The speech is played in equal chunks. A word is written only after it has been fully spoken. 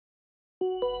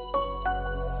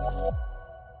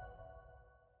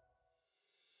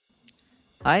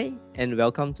Hi, and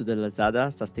welcome to the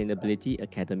Lazada Sustainability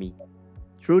Academy.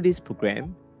 Through this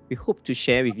program, we hope to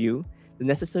share with you the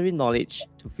necessary knowledge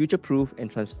to future-proof and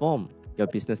transform your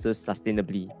businesses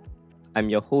sustainably. I'm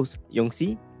your host,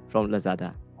 Yongxi from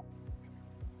Lazada.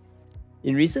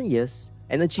 In recent years,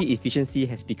 energy efficiency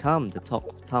has become the talk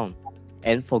of town,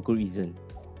 and for good reason.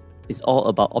 It's all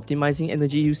about optimizing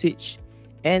energy usage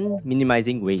and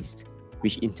minimizing waste,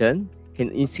 which in turn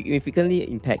can significantly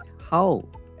impact how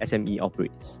SME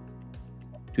operates.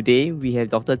 Today, we have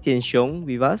Dr. Jianxiong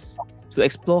with us to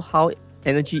explore how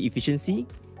energy efficiency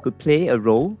could play a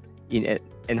role in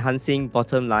enhancing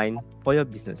bottom line for your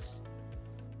business.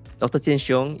 Dr.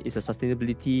 Jianxiong is a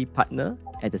sustainability partner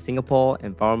at the Singapore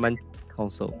Environment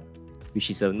Council, which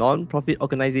is a non-profit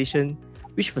organization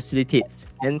which facilitates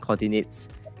and coordinates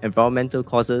environmental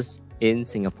causes in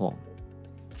Singapore.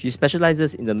 She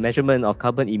specializes in the measurement of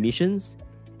carbon emissions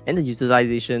and the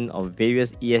utilization of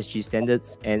various ESG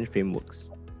standards and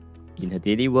frameworks. In her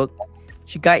daily work,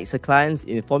 she guides her clients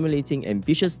in formulating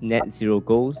ambitious net zero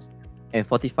goals and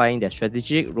fortifying their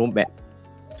strategic roadmap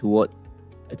toward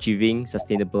achieving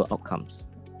sustainable outcomes.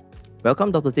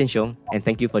 Welcome, Dr. Jianxiong, and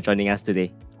thank you for joining us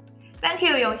today. Thank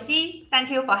you, Yongxi.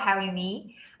 Thank you for having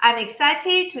me. I'm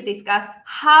excited to discuss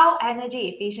how energy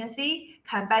efficiency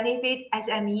can benefit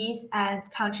SMEs and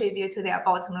contribute to their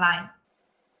bottom line.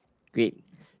 Great.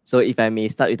 So if I may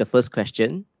start with the first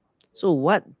question. So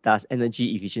what does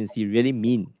energy efficiency really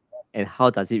mean, and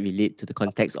how does it relate to the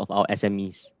context of our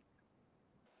SMEs?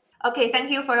 Okay,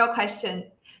 thank you for your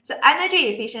question. So energy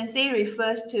efficiency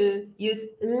refers to use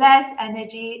less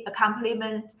energy,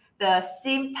 accomplishment the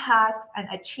same tasks and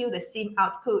achieve the same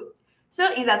output.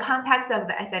 So in the context of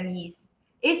the SMEs,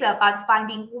 it's about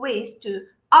finding ways to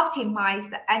optimize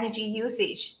the energy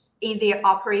usage in their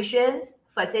operations,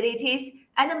 facilities,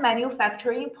 and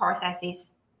manufacturing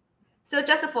processes. So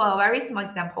just for a very small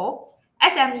example,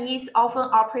 SMEs often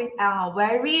operate on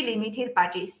very limited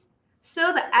budgets.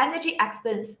 So the energy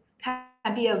expense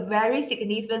can be a very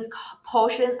significant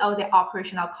portion of their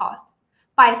operational cost.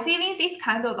 By saving this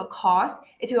kind of cost,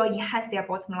 it will enhance their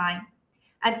bottom line.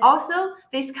 And also,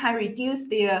 this can reduce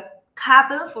their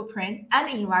carbon footprint and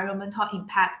environmental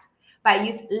impact by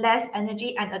using less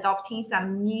energy and adopting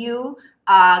some new,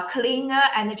 cleaner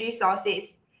energy sources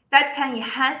that can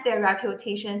enhance their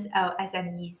reputations of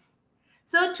SMEs.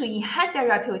 So to enhance their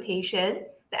reputation,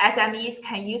 the SMEs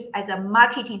can use as a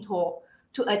marketing tool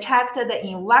to attract the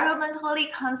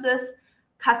environmentally conscious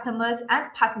customers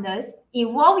and partners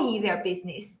involved in their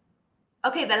business.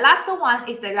 Okay, the last one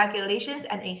is the regulations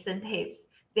and incentives.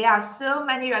 There are so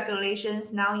many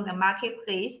regulations now in the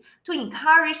marketplace to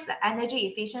encourage the energy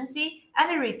efficiency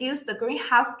and reduce the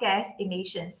greenhouse gas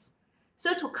emissions.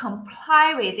 So to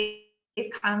comply with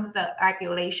this kind of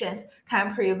regulations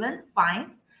can prevent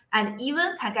fines and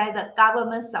even can get the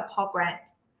government support grant.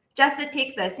 Just to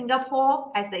take the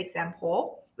Singapore as the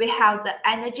example, we have the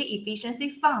Energy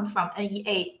Efficiency Fund from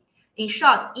NEA, in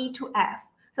short E2F.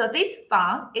 So this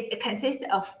fund, it consists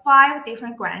of 5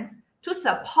 different grants to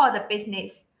support the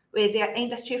business with their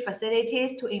industry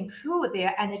facilities to improve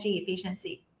their energy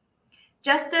efficiency.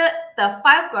 Just the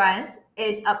 5 grants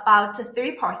is about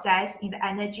 3 processes in the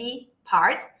energy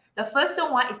part. The first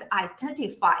one is to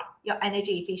identify your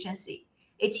energy efficiency.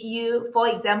 It's you, for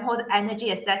example, the energy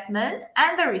assessment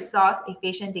and the resource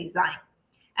efficient design.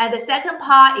 And the second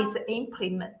part is the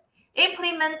implement.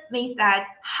 Implement means that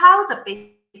how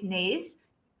the business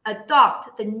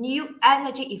adopt the new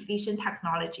energy efficient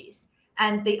technologies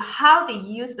and how they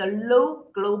use the low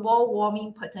global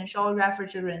warming potential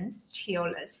refrigerants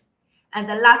chillers. And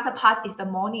the last part is the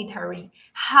monitoring,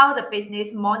 how the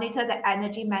business monitor the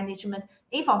energy management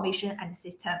information and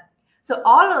system. So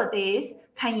all of this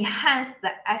can enhance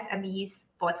the SME's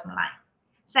bottom line.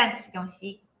 Thanks,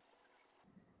 Yongxi.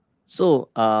 So,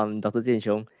 Dr.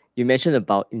 Jianxiong, you mentioned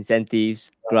about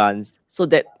incentives, grants, so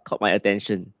that caught my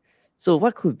attention. So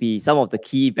what could be some of the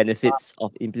key benefits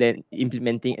of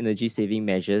implementing energy saving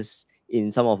measures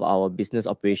in some of our business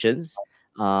operations?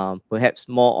 Perhaps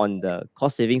more on the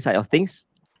cost saving side of things?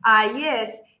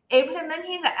 Yes,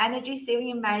 implementing the energy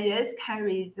saving measures can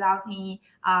result in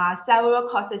several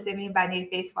cost saving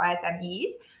benefits for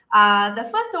SMEs. The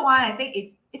first one, I think,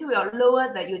 is it will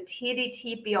lower the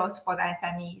utility bills for the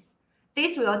SMEs.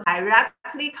 This will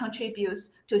directly contribute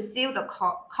to save the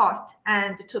cost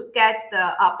and to get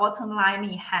the bottom line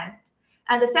enhanced.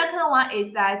 And the second one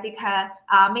is that they can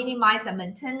minimize the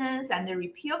maintenance and the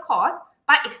repair costs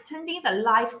by extending the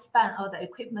lifespan of the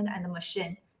equipment and the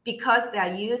machine because they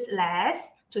are used less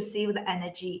to save the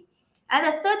energy. And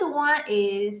the third one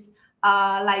is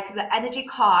like the energy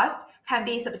cost can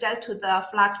be subject to the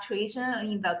fluctuation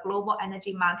in the global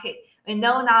energy market. We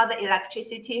know now the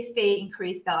electricity fee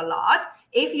increased a lot.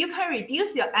 If you can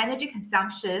reduce your energy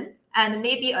consumption and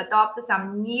maybe adopt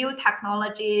some new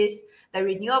technologies, the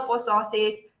renewable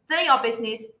sources, then your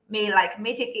business may like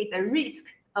mitigate the risk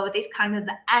of this kind of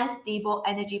the unstable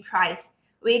energy price,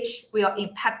 which will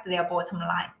impact their bottom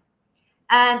line.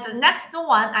 And the next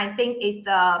one, I think, is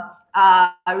the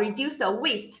reduce the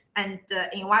waste and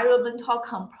the environmental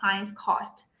compliance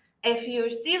cost. If you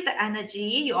save the energy,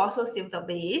 you also save the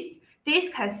waste.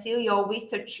 This can save your waste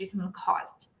treatment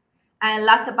cost. And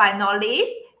last but not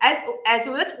least, as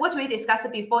what we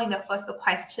discussed before in the first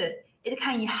question, it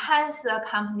can enhance the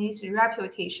company's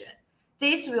reputation.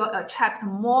 This will attract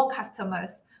more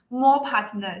customers, more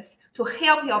partners to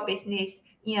help your business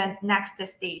in a next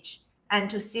stage and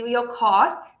to save your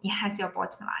cost, enhance your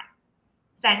bottom line.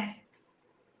 Thanks.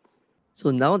 So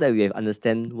now that we have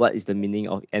understand what is the meaning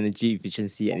of energy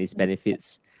efficiency and its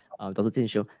benefits, Dr.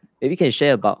 Jianxiong, maybe you can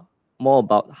share more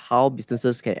about how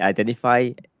businesses can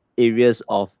identify areas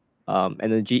of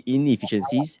energy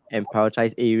inefficiencies and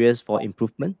prioritize areas for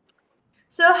improvement.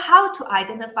 So how to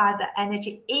identify the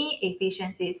energy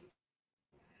inefficiencies?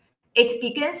 It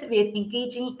begins with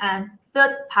engaging a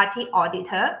third-party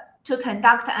auditor to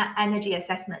conduct an energy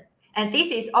assessment. And this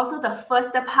is also the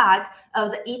first part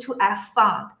of the E2F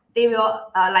fund. They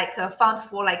will fund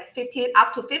for like 50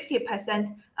 up to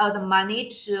 50% of the money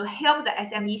to help the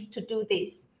SMEs to do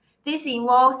this. This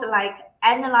involves like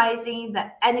analyzing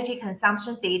the energy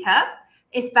consumption data,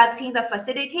 inspecting the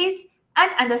facilities, and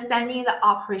understanding the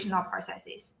operational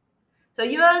processes. So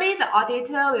usually the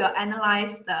auditor will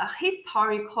analyze the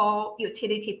historical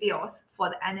utility bills for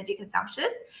the energy consumption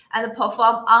and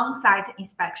perform on-site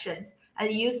inspections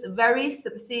and use very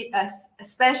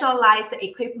specialized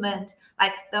equipment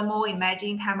like thermal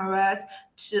imaging cameras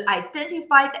to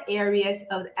identify the areas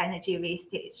of the energy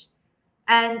wastage.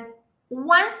 And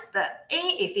once the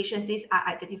inefficiencies are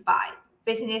identified,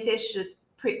 businesses should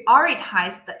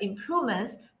prioritize the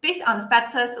improvements based on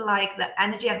factors like the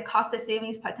energy and cost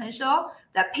savings potential,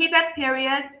 the payback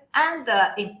period, and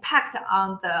the impact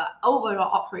on the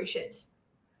overall operations.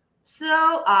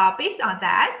 So based on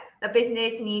that, the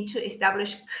business needs to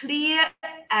establish clear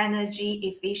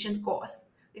energy efficient goals.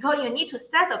 Because you need to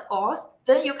set the goals,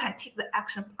 then you can take the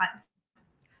action plans.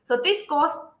 So these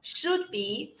goals should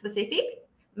be specific,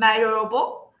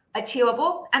 measurable,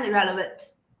 achievable, and relevant.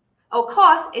 Of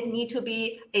course, it needs to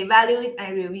be evaluated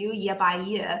and reviewed year by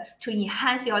year to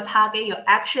enhance your target, your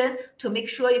action, to make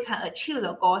sure you can achieve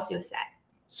the goals you set.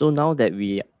 So now that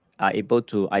we are able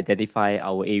to identify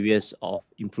our areas of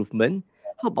improvement,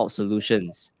 how about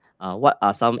solutions? What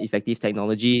are some effective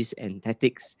technologies and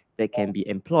tactics that can be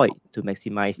employed to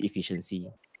maximize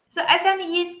efficiency? So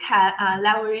SMEs can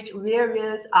leverage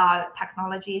various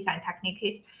technologies and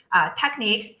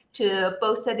techniques to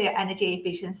boost their energy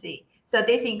efficiency. So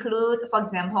this includes, for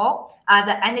example,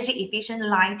 the energy efficient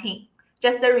lighting.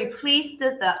 Just replace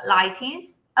the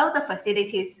lightings of the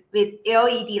facilities with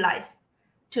LED lights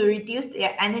to reduce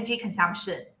their energy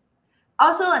consumption.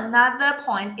 Also, another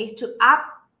point is to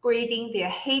upgrading their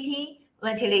heating,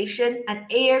 ventilation, and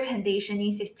air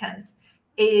conditioning systems.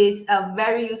 It is a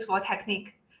very useful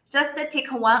technique. Just take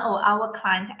one of our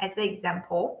clients as the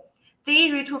example. They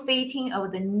retrofitting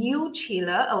of the new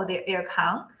chiller of their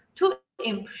aircon to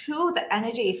improve the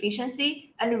energy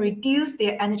efficiency and reduce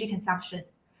their energy consumption.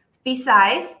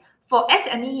 Besides, for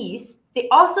SMEs, they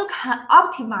also can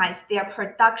optimize their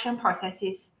production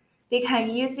processes. They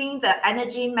can using the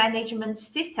energy management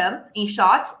system, in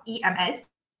short, EMS,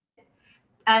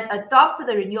 and adopt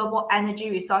the renewable energy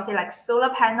resources like solar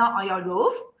panel on your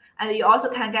roof. And you also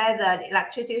can get the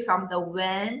electricity from the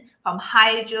wind, from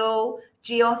hydro,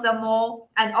 geothermal,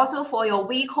 and also for your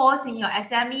vehicles in your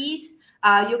SMEs,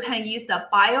 you can use the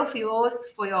biofuels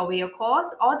for your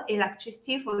vehicles or the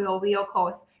electricity for your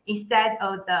vehicles instead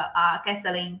of the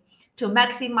gasoline to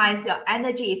maximize your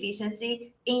energy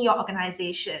efficiency in your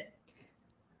organization.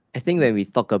 I think when we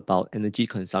talk about energy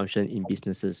consumption in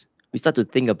businesses, we start to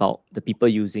think about the people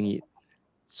using it.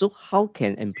 So how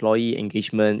can employee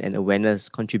engagement and awareness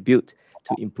contribute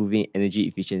to improving energy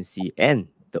efficiency and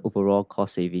the overall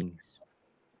cost savings?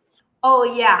 Oh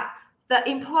yeah, the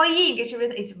employee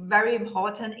engagement is very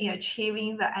important in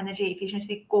achieving the energy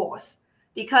efficiency goals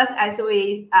because as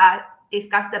we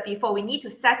discussed before, we need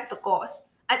to set the goals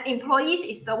and employees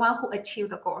is the one who achieve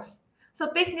the goals.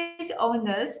 So business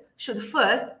owners should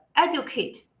first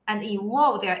educate and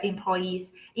involve their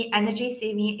employees in energy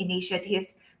saving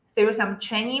initiatives through some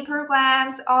training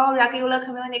programs or regular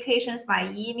communications by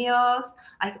emails,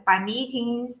 like by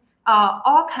meetings,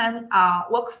 all can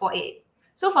work for it.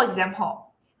 So for example,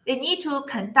 they need to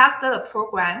conduct the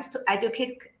programs to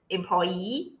educate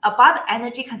employees about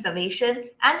energy conservation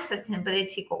and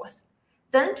sustainability goals.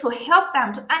 Then to help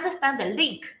them to understand the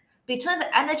link between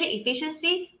the energy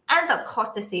efficiency and the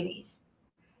cost savings.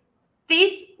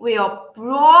 This will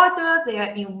broaden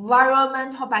their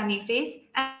environmental benefits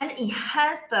and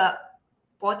enhance the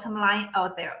bottom line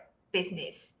of their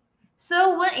business.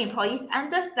 So when employees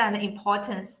understand the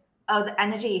importance of the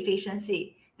energy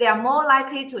efficiency, they are more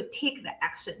likely to take the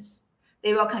actions.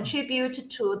 They will contribute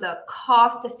to the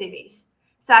cost savings,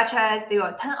 such as they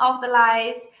will turn off the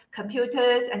lights,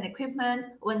 computers, and equipment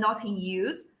when not in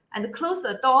use, and close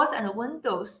the doors and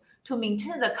windows to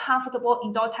maintain the comfortable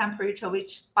indoor temperature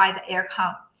reached by the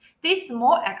aircon. These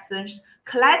small actions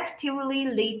collectively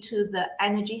lead to the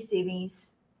energy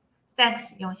savings.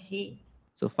 Thanks, Yongxi.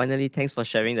 So finally, thanks for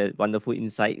sharing the wonderful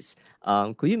insights.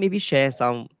 Could you maybe share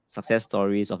some success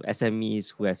stories of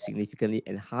SMEs who have significantly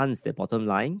enhanced their bottom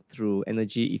line through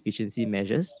energy efficiency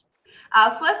measures?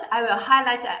 First, I will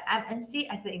highlight MNC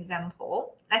as the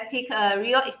example. Let's take a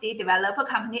real estate developer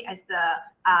company as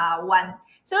the one.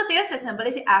 So their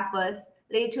sustainability efforts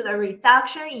lead to the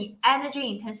reduction in energy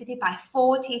intensity by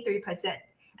 43%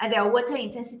 and their water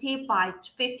intensity by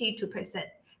 52%.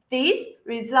 This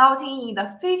resulting in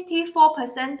the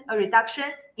 54% reduction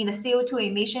in the CO2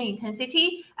 emission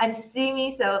intensity and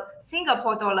savings of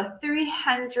Singapore dollar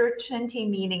 320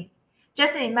 million.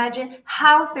 Just imagine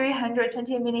how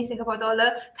 320 million Singapore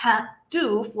dollar can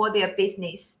do for their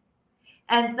business.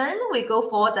 And then we go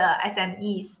for the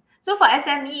SMEs. So for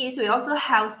SMEs, we also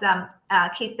have some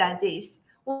case studies.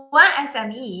 One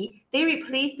SME, they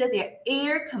replaced their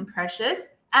air compressors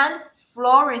and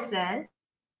fluorescent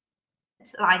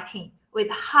lighting with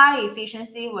high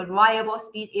efficiency, reliable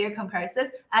speed air compressors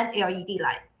and LED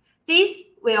light. This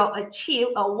will achieve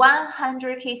a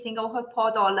 100k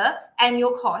Singapore dollar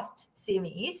annual cost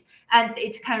savings, and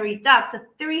it can reduce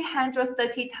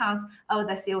 330 tons of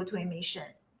the CO2 emission.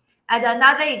 And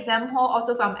another example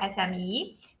also from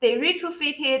SME, they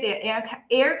retrofitted their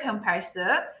air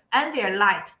compressor and their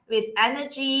light with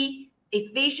energy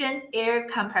efficient air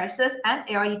compressors and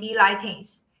LED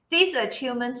lightings. This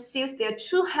achievement saves their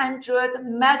 200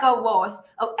 megawatts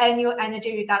of annual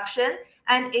energy reduction,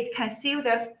 and it can save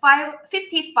their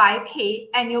 55k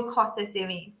annual cost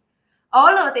savings.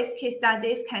 All of these case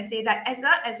studies can say that as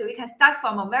long as we can start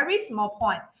from a very small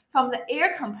point, from the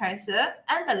air compressor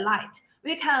and the light,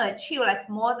 we can achieve like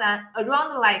more than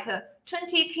around like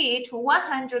 20k to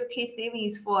 100k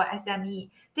savings for SME.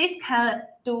 This can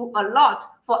do a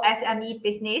lot for SME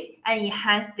business and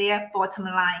enhance their bottom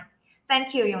line.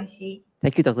 Thank you, Yongxi.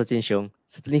 Thank you, Dr. Jianxiong.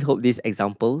 Certainly hope these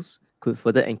examples could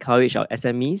further encourage our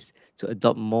SMEs to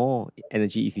adopt more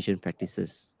energy efficient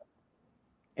practices.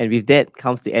 And with that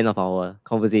comes the end of our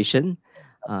conversation.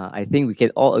 I think we can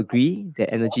all agree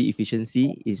that energy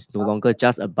efficiency is no longer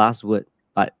just a buzzword,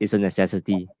 but it's a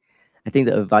necessity. I think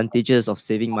the advantages of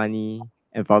saving money,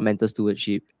 environmental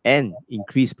stewardship, and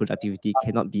increased productivity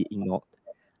cannot be ignored.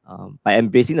 By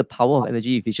embracing the power of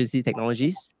energy efficiency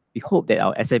technologies, we hope that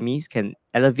our SMEs can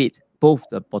elevate both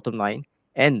the bottom line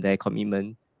and their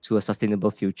commitment to a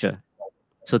sustainable future.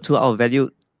 So to our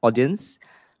valued audience,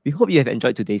 we hope you have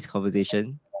enjoyed today's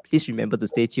conversation. Please remember to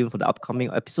stay tuned for the upcoming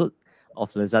episode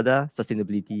of Lazada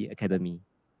Sustainability Academy.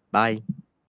 Bye.